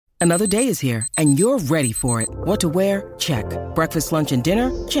Another day is here, and you're ready for it. What to wear? Check. Breakfast, lunch, and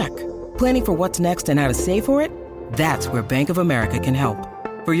dinner? Check. Planning for what's next and how to save for it? That's where Bank of America can help.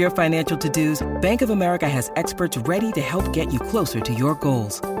 For your financial to-dos, Bank of America has experts ready to help get you closer to your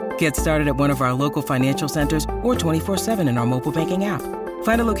goals. Get started at one of our local financial centers or 24/7 in our mobile banking app.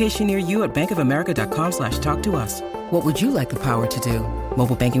 Find a location near you at bankofamerica.com/talktous. What would you like the power to do?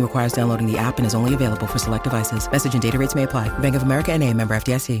 Mobile banking requires downloading the app and is only available for select devices. Message and data rates may apply. Bank of America N.A., member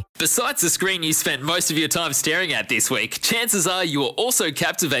FDIC. Besides the screen you spent most of your time staring at this week, chances are you were also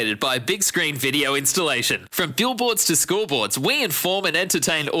captivated by a big screen video installation. From billboards to scoreboards, we inform and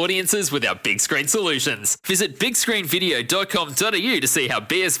entertain audiences with our big screen solutions. Visit bigscreenvideo.com.au to see how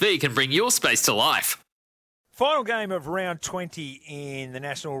BSV can bring your space to life. Final game of round 20 in the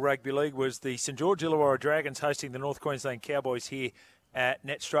National Rugby League was the St George Illawarra Dragons hosting the North Queensland Cowboys here at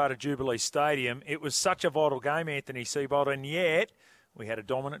Netstrata Jubilee Stadium. It was such a vital game, Anthony Seibold, and yet we had a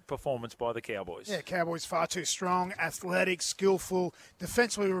dominant performance by the Cowboys. Yeah, Cowboys far too strong, athletic, skillful.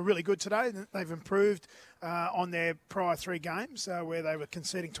 Defensively were really good today. They've improved on their prior 3 games where they were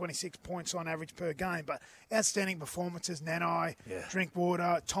conceding 26 points on average per game. But outstanding performances, Nanai,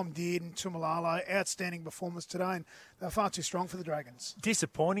 Drinkwater, Tom Dearden, Tumalalo, outstanding performance today. And they're far too strong for the Dragons.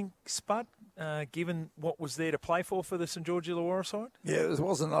 Disappointing, Spud, given what was there to play for the St George Illawarra side? Yeah, there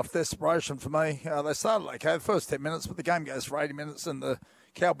wasn't enough desperation for me. They started okay the first 10 minutes, but the game goes for 80 minutes and the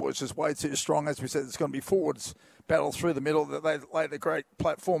Cowboys just way too strong. As we said, it's going to be forwards battle through the middle. They laid a great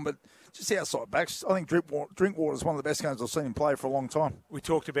platform, but just the outside backs. I think Drinkwater is one of the best games I've seen him play for a long time. We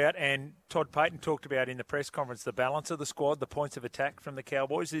talked about, and Todd Payton talked about in the press conference, the balance of the squad, the points of attack from the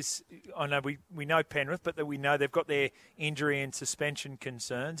Cowboys. I know we know Penrith, but we know they've got their injury and suspension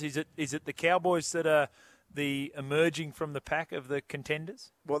concerns. Is it the Cowboys that are the emerging from the pack of the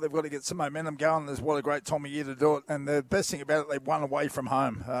contenders? Well, they've got to get some momentum going. There's what a great time of year to do it. And the best thing about it, they won away from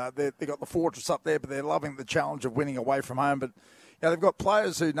home. They've got the fortress up there, but they're loving the challenge of winning away from home. But they've got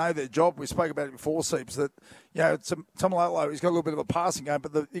players who know their job. We spoke about it before, Seeps, that Tumalalo, he's got a little bit of a passing game,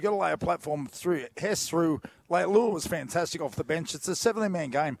 but you've got to lay a platform through. Hess through. Leilua was fantastic off the bench. It's a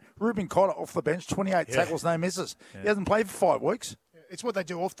 17-man game. Ruben Cotter off the bench, 28 tackles, no misses. He hasn't played for 5 weeks. It's what they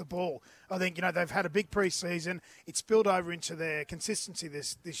do off the ball. I think, they've had a big pre-season. It's spilled over into their consistency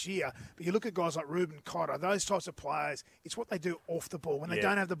this year. But you look at guys like Ruben Cotter, those types of players, it's what they do off the ball. When they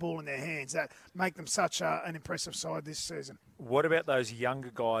don't have the ball in their hands, that make them such an impressive side this season. What about those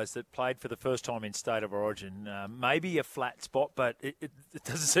younger guys that played for the first time in State of Origin? Maybe a flat spot, but it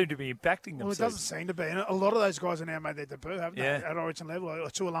doesn't seem to be impacting them. Well, it doesn't seem to be. And a lot of those guys have now made their debut, haven't they, at Origin level?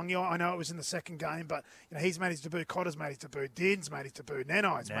 Tuolungi, I know it was in the second game, but he's made his debut. Cotter's made his debut. Dearden's made his debut.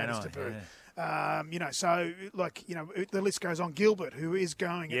 Nanai's made his debut. The list goes on. Gilbert, who is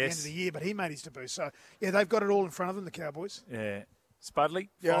going at the end of the year, but he made his debut. So, they've got it all in front of them, the Cowboys. Yeah. Spudley,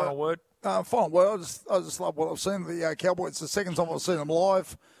 final word? Final word. I just love what I've seen. The Cowboys, it's the second time I've seen them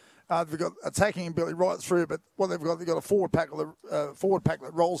live. They've got attacking ability right through, but what they've got a forward pack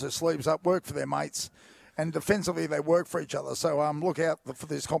that rolls their sleeves up, work for their mates. And defensively, they work for each other. So look out for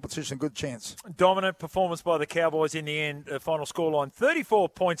this competition. Good chance. Dominant performance by the Cowboys in the end. Final scoreline, 34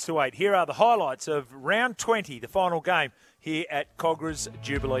 points to 8. Here are the highlights of round 20, the final game here at Cogra's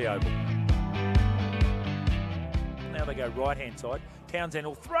Jubilee Oval. Now they go right-hand side. Townsend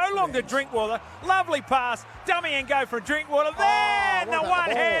will throw long to Drinkwater. Lovely pass. Dummy and go for Drinkwater. Then the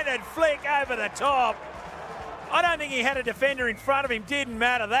one-handed flick over the top. I don't think he had a defender in front of him. Didn't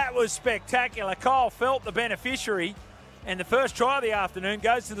matter. That was spectacular. Kyle Felt, the beneficiary. And the first try of the afternoon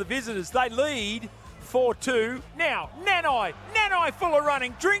goes to the visitors. They lead 4-2. Now, Nanai full of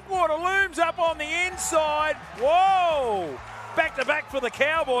running. Drinkwater looms up on the inside. Whoa! Back-to-back for the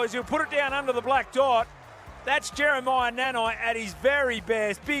Cowboys. He'll put it down under the black dot. That's Jeremiah Nanai at his very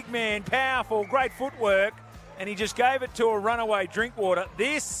best. Big man, powerful, great footwork. And he just gave it to a runaway Drinkwater.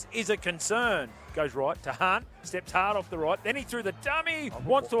 This is a concern. Goes right to Hunt, steps hard off the right. Then he threw the dummy,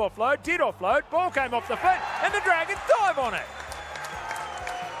 wants to offload, did offload. Ball came off the foot, and the Dragons dive on it.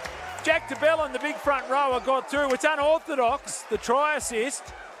 Jack DeBellin, the big front rower, got through. It's unorthodox, the try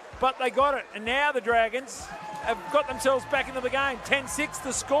assist, but they got it. And now the Dragons have got themselves back into the game. 10-6 the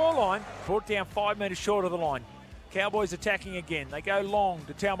scoreline. Brought down 5 metres short of the line. Cowboys attacking again. They go long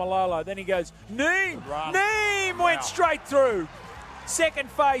to Taumalolo. Then he goes, Neem went straight through. Second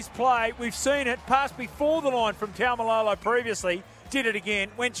phase play, we've seen it, passed before the line from Taumalolo previously, did it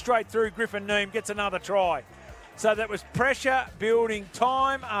again, went straight through. Griffin Neem gets another try. So that was pressure building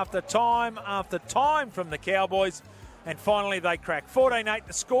time after time after time from the Cowboys, and finally they crack. 14-8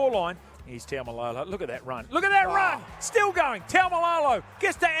 the scoreline Here's Taumalolo. Look at that run. Look at that run. Still going. Taumalolo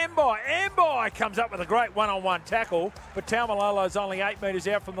gets to Mbai. Mbai comes up with a great one-on-one tackle, but Taumalolo's only 8 metres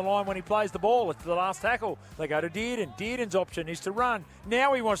out from the line when he plays the ball. It's the last tackle. They go to Dearden. Dearden's option is to run.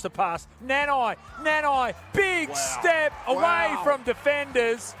 Now he wants to pass. Nanai. Big step away from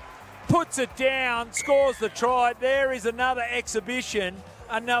defenders. Puts it down. Scores the try. There is another exhibition,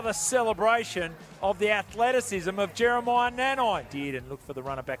 another celebration of the athleticism of Jeremiah Nanai. Dearden looked for the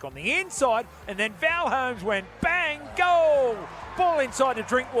runner back on the inside, and then Val Holmes went bang, goal! Ball inside to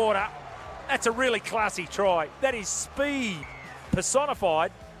Drinkwater. That's a really classy try. That is speed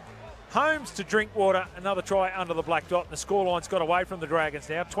personified. Holmes to Drinkwater, another try under the black dot, and the scoreline's got away from the Dragons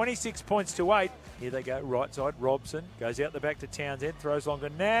now. 26 points to 8. Here they go, right side. Robson goes out the back to Townsend, throws long to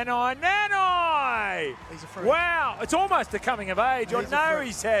Nanai! He's a freak. Wow, it's almost a coming of age. I know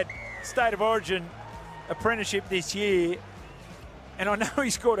he's had State of Origin apprenticeship this year, and I know he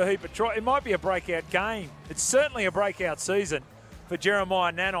scored a heap of tries. It might be a breakout game. It's certainly a breakout season for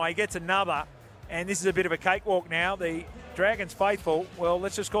Jeremiah Nanai. He gets another, and this is a bit of a cakewalk now. The Dragons faithful, well,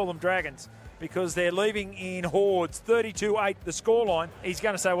 let's just call them Dragons, because they're leaving in hordes. 32-8 the scoreline. He's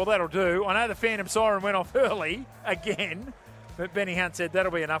going to say, well, that'll do. I know the Phantom Siren went off early again, but Benny Hunt said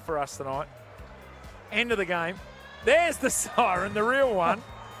that'll be enough for us tonight. End of the game. There's the siren, the real one.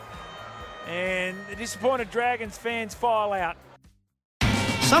 And the disappointed Dragons fans file out.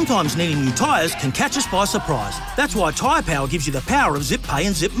 Sometimes needing new tyres can catch us by surprise. That's why Tyre Power gives you the power of Zip Pay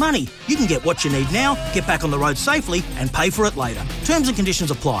and Zip Money. You can get what you need now, get back on the road safely and pay for it later. Terms and conditions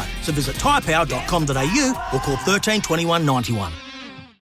apply. So visit tyrepower.com.au or call 13 21 91.